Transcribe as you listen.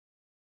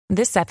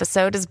This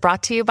episode is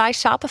brought to you by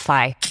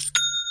Shopify.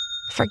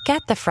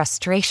 Forget the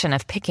frustration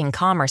of picking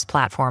commerce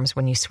platforms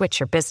when you switch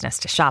your business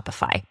to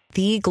Shopify,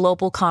 the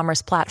global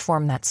commerce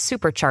platform that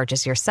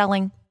supercharges your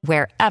selling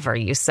wherever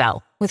you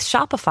sell. With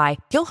Shopify,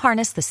 you'll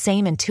harness the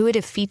same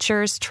intuitive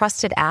features,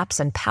 trusted apps,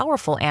 and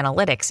powerful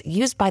analytics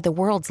used by the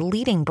world's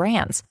leading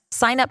brands.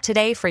 Sign up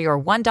today for your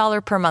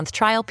 $1 per month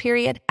trial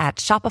period at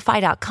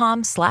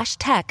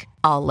shopify.com/tech,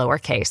 all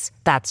lowercase.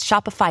 That's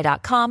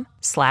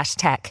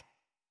shopify.com/tech.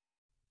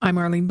 I'm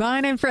Arlene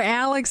Bynon for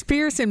Alex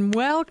Pearson.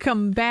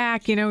 Welcome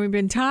back. You know, we've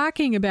been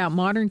talking about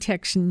modern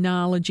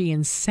technology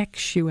and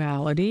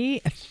sexuality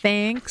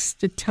thanks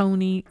to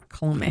Tony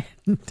Clement.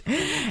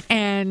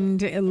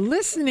 And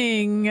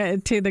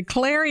listening to the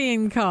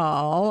clarion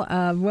call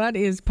of what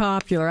is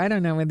popular, I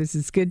don't know whether this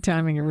is good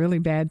timing or really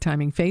bad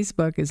timing.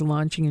 Facebook is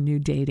launching a new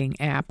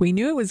dating app. We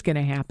knew it was going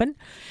to happen.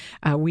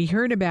 We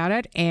heard about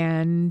it,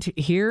 and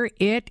here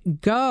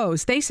it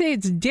goes. They say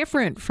it's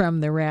different from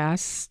the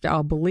rest.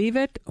 I'll believe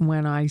it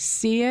when I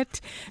see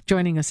it.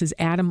 Joining us is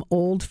Adam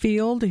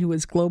Oldfield, who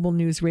is Global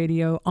News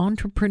Radio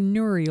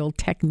entrepreneurial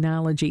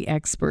technology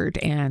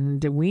expert,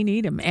 and we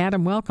need him.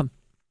 Adam, welcome.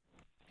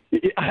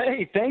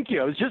 Hey, thank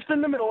you. I was just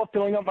in the middle of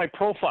filling out my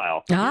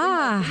profile.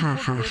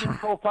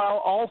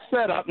 Profile all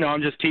set up. No,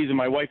 I'm just teasing.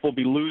 My wife will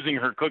be losing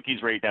her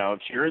cookies right now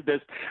if she heard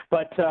this.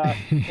 But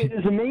it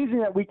is amazing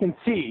that we can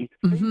see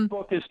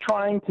Facebook is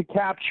trying to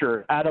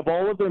capture out of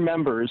all of their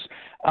members,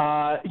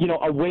 a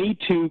way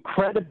to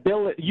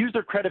use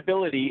their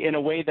credibility in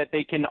a way that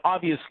they can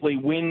obviously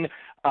win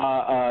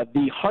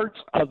the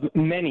hearts of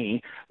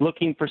many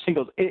looking for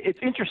singles. It's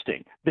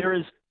interesting. There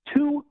is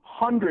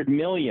 200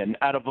 million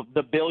out of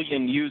the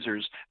billion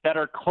users that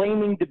are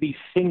claiming to be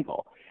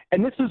single.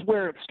 And this is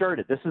where it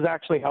started. This is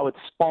actually how it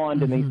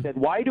spawned. And they said,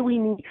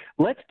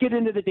 let's get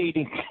into the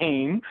dating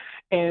game.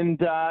 And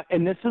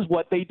this is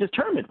what they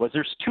determined was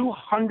there's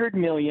 200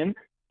 million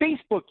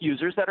Facebook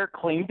users that are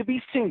claimed to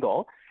be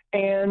single.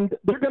 And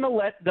they're going to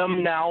let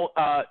them now,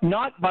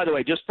 not, by the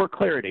way, just for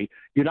clarity,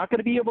 you're not going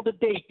to be able to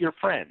date your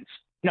friends.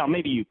 Now,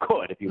 maybe you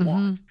could if you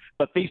want,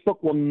 but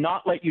Facebook will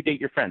not let you date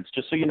your friends,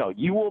 just so you know.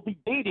 You will be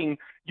dating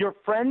your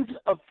friends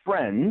of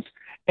friends.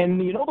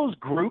 And you know those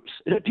groups?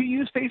 Do you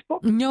use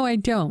Facebook? No, I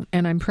don't.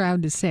 And I'm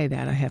proud to say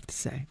that, I have to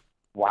say.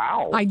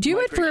 Wow. I do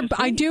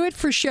it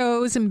for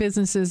shows and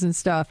businesses and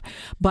stuff,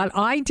 but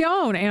I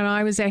don't. And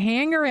I was a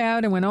hanger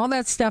out. And when all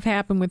that stuff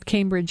happened with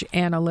Cambridge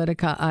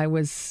Analytica, I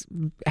was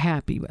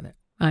happy with it.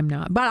 I'm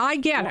not, but I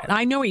get it.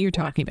 I know what you're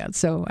talking about.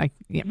 So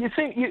You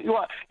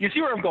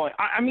see where I'm going.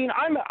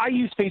 I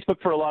use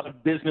Facebook for a lot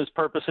of business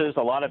purposes,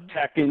 a lot of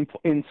tech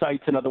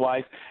insights and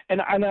otherwise,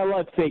 and I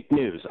love fake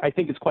news. I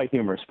think it's quite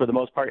humorous for the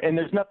most part, and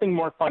there's nothing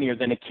more funnier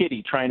than a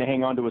kitty trying to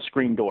hang onto a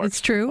screen door.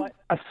 It's true. But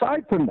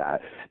aside from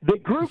that, the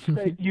groups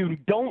that you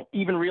don't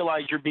even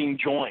realize you're being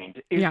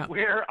joined is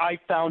where I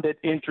found it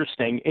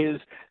interesting. Is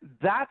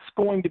that's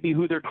going to be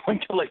who they're going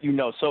to let you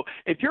know. So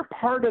if you're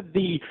part of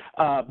the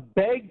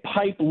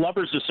Bagpipe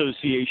Lovers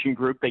Association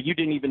group that you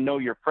didn't even know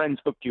your friends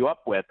hooked you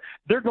up with,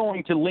 they're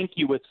going to link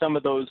you with some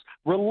of those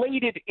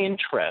related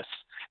interests.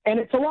 And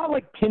it's a lot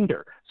like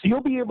Tinder. So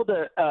you'll be able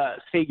to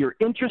say you're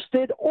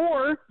interested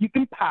or you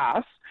can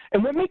pass.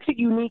 And what makes it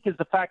unique is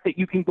the fact that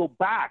you can go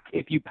back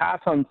if you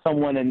pass on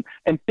someone and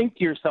think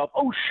to yourself,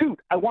 oh, shoot,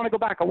 I want to go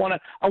back. I want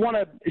to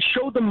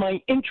show them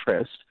my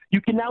interest.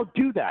 You can now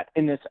do that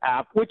in this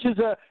app, which is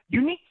a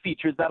unique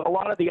feature that a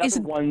lot of the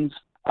other ones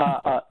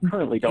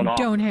currently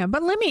don't have.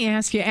 But let me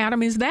ask you,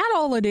 Adam, is that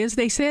all it is?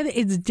 They said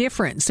it's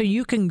different, so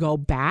you can go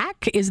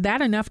back. Is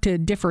that enough to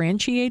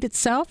differentiate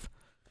itself?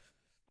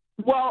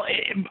 Well,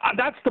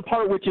 that's the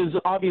part which is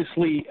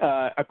obviously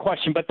a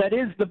question, but that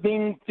is the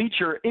main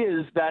feature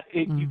is that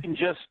you can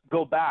just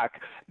go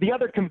back. The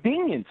other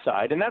convenient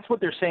side, and that's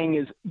what they're saying,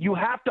 is you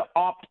have to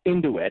opt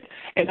into it.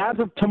 And as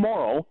of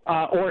tomorrow,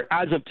 or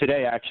as of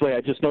today, actually,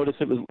 I just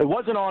noticed it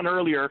wasn't on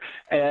earlier.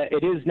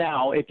 It is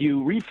now. If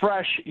you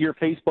refresh your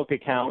Facebook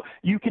account,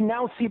 you can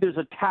now see there's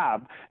a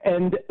tab.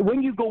 And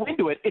when you go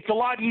into it, it's a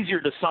lot easier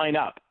to sign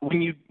up.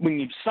 When you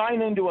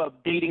sign into a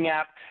dating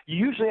app, you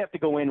usually have to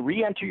go in,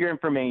 re-enter your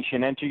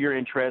information, enter your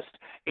interest,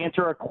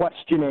 answer a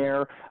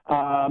questionnaire,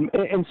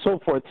 and so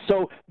forth.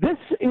 So this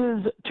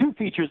is two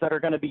features that are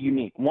going to be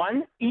unique.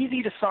 One,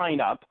 easy to sign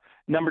up.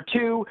 Number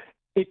two,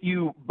 if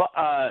you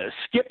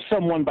skip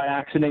someone by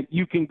accident,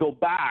 you can go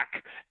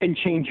back and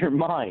change your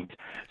mind.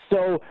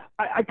 So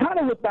I kind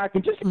of look back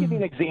and just to give you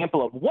an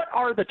example of what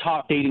are the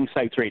top dating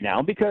sites right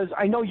now, because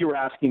I know you were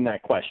asking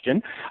that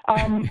question.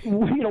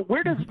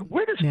 Where does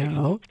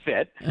Facebook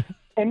fit?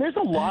 And there's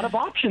a lot of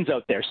options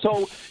out there.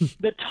 So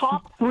the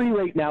top three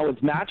right now is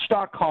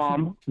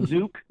Match.com,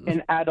 Zook,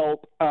 and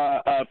Adult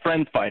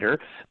Friend Finder.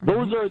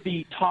 Those are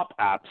the top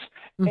apps.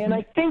 And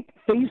I think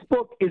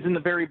Facebook is in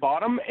the very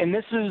bottom. And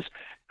this is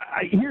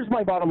here's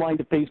my bottom line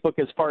to Facebook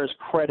as far as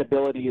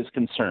credibility is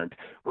concerned.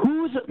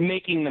 Who's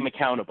making them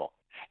accountable?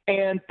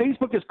 And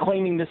Facebook is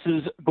claiming this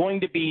is going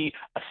to be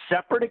a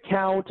separate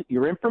account.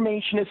 Your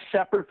information is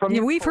separate from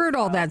your we've heard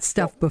all that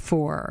stuff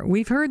before.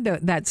 We've heard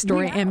that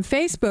story. And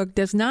Facebook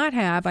does not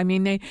have,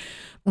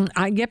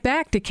 I get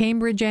back to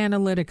Cambridge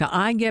Analytica.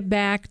 I get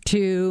back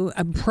to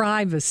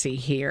privacy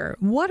here.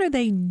 What are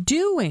they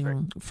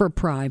doing for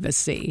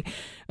privacy?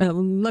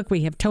 Look,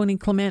 we have Tony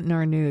Clement in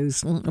our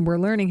news. We're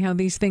learning how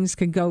these things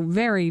could go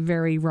very,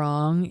 very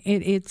wrong.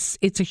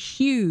 It's a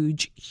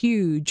huge,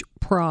 huge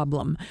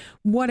problem.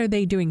 What are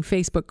they doing,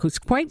 Facebook? Because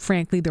quite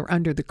frankly, they're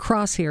under the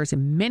crosshairs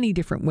in many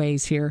different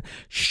ways here.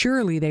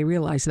 Surely they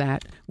realize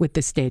that with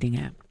this dating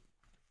app.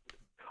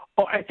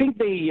 Oh, I think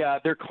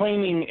they're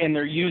claiming and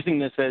they're using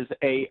this as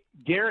a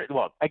guarantee.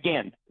 Well,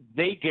 again,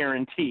 they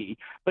guarantee,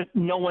 but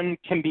no one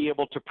can be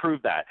able to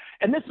prove that.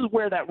 And this is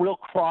where that real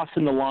cross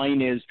in the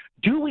line is.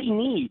 Do we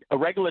need a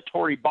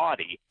regulatory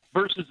body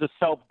versus a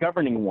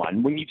self-governing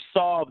one? When you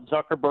saw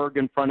Zuckerberg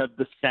in front of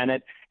the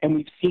Senate, and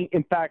we've seen,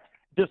 in fact,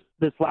 just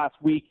this last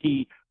week,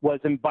 he was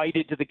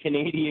invited to the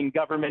Canadian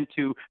government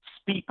to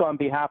speak on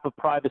behalf of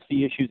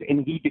privacy issues,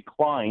 and he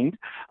declined.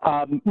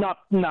 Not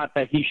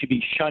that he should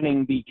be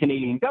shunning the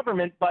Canadian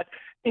government, but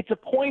it's a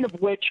point of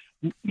which,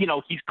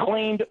 he's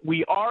claimed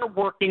we are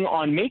working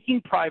on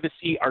making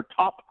privacy our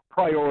top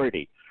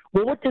priority.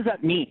 Well, what does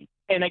that mean?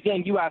 And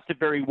again, you asked it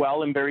very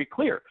well and very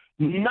clear.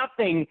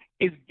 Nothing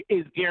is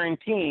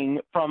guaranteeing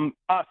from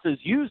us as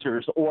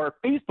users or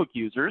Facebook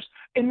users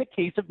in the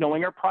case of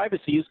knowing our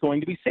privacy is going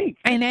to be safe.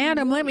 And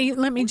Adam, let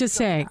me just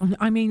say,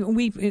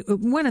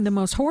 one of the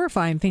most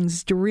horrifying things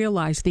is to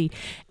realize the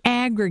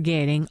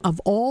aggregating of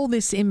all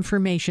this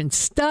information,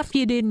 stuff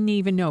you didn't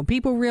even know.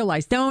 People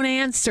realize, don't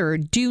answer,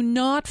 do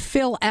not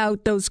fill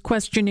out those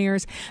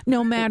questionnaires,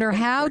 no matter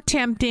how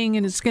tempting,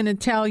 and it's going to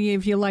tell you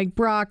if you like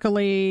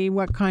broccoli,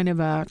 what kind of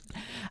a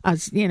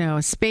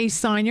space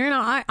sign you're.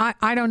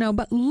 I don't know,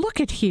 but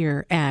look at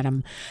here,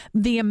 Adam,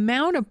 the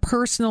amount of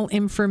personal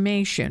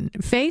information.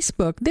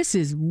 Facebook, this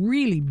is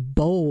really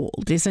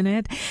bold, isn't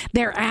it?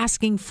 They're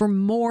asking for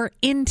more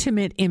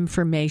intimate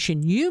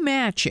information. You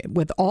match it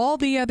with all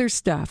the other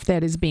stuff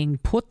that is being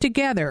put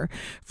together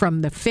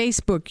from the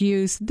Facebook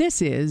use.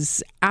 This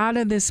is out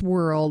of this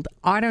world.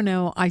 I don't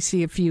know. I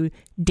see a few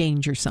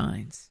danger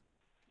signs.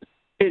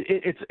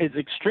 It's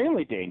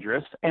extremely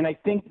dangerous, and I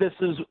think this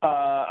is,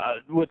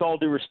 with all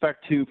due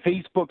respect to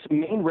Facebook's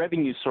main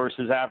revenue source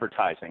is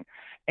advertising.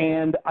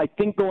 And I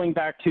think going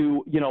back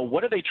to,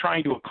 what are they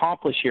trying to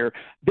accomplish here?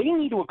 They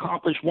need to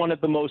accomplish one of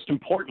the most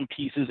important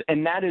pieces,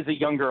 and that is a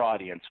younger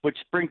audience, which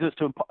brings us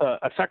to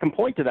a second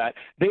point to that.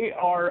 They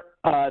are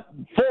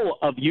full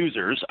of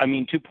users,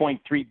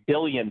 2.3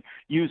 billion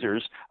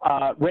users.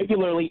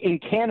 Regularly in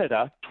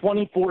Canada,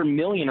 24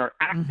 million are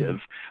active,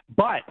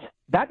 but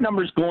that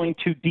number is going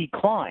to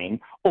decline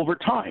over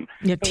time.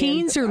 Yeah,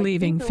 teens are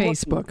leaving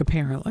Facebook,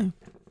 apparently.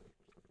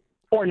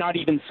 Or not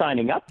even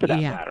signing up for that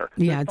matter.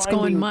 Yeah, it's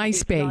going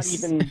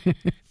MySpace.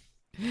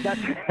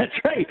 That's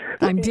right.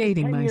 I'm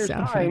dating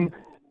myself.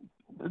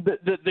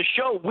 The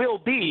show will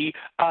be,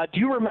 do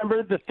you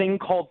remember the thing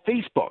called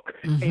Facebook?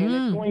 Mm-hmm. And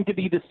it's going to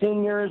be the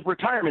seniors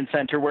retirement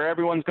center where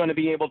everyone's going to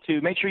be able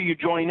to make sure you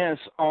join us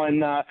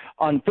on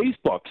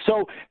Facebook.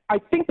 So I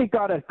think they've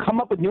got to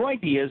come up with new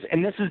ideas,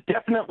 and this is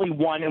definitely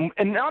one,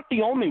 and not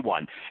the only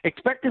one.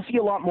 Expect to see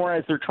a lot more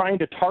as they're trying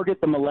to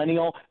target the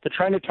millennial. They're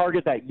trying to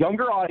target that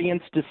younger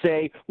audience to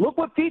say, look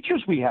what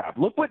features we have.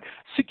 Look what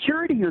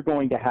security you're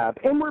going to have.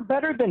 And we're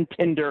better than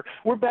Tinder.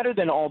 We're better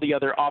than all the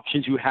other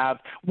options you have.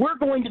 We're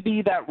going to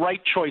be that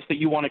right choice that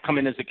you want to come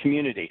in as a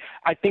community.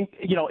 I think,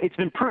 it's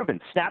been proven.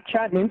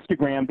 Snapchat and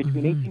Instagram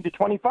between 18 to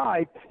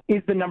 25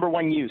 is the number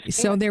one use.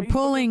 So they're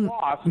pulling,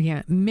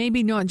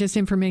 maybe not just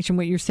information,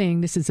 what you're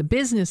saying, this is a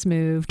business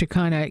move to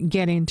kind of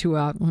get into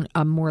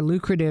a more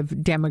lucrative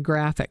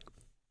demographic.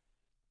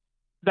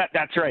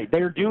 That's right.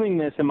 They're doing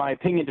this, in my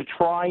opinion, to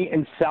try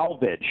and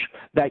salvage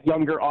that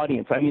younger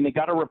audience. They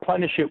got to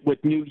replenish it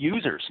with new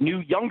users, new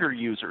younger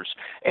users,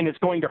 and it's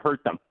going to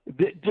hurt them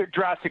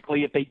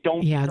drastically if they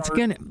don't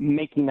start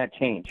making that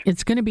change.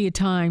 It's going to be a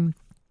time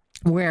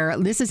where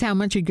this is how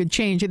much it could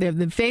change. The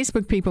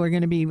Facebook people are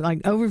going to be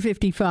like over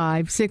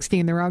 55, 60,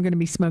 and they're all going to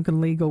be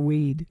smoking legal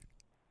weed.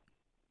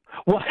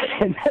 Well,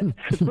 and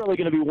that's probably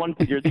going to be one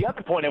figure. The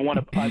other point I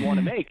want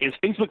to make is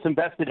Facebook's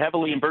invested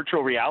heavily in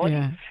virtual reality,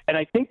 and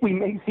I think we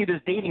may see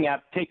this dating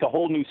app take a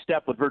whole new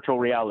step with virtual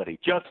reality,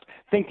 just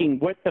thinking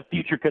what the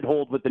future could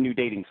hold with the new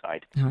dating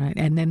side. All right,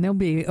 and then there'll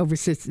be over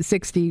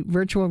 60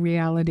 virtual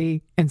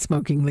reality and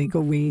smoking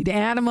legal weed.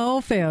 Adam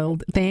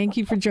Oldfield, thank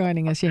you for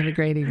joining us. You have a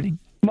great evening.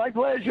 My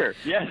pleasure.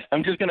 Yes,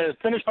 I'm just going to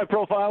finish my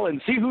profile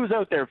and see who's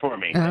out there for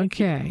me.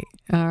 Okay.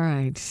 All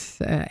right.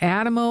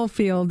 Adam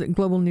Oldfield,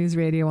 Global News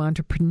Radio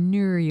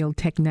entrepreneurial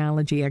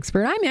technology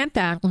expert. I meant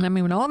that.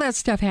 When all that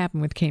stuff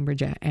happened with Cambridge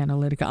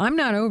Analytica, I'm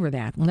not over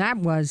that. That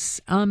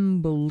was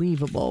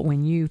unbelievable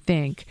when you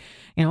think,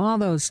 all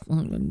those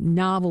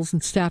novels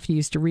and stuff you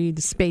used to read,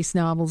 the space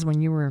novels when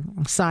you were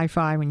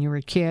sci-fi, when you were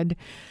a kid.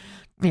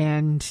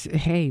 And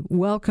hey,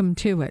 welcome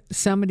to it.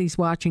 Somebody's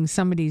watching,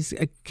 somebody's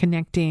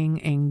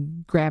connecting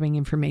and grabbing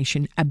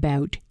information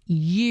about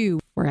you.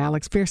 For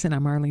Alex Pearson,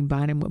 I'm Arlene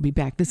Bynum. We'll be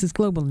back. This is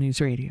Global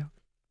News Radio.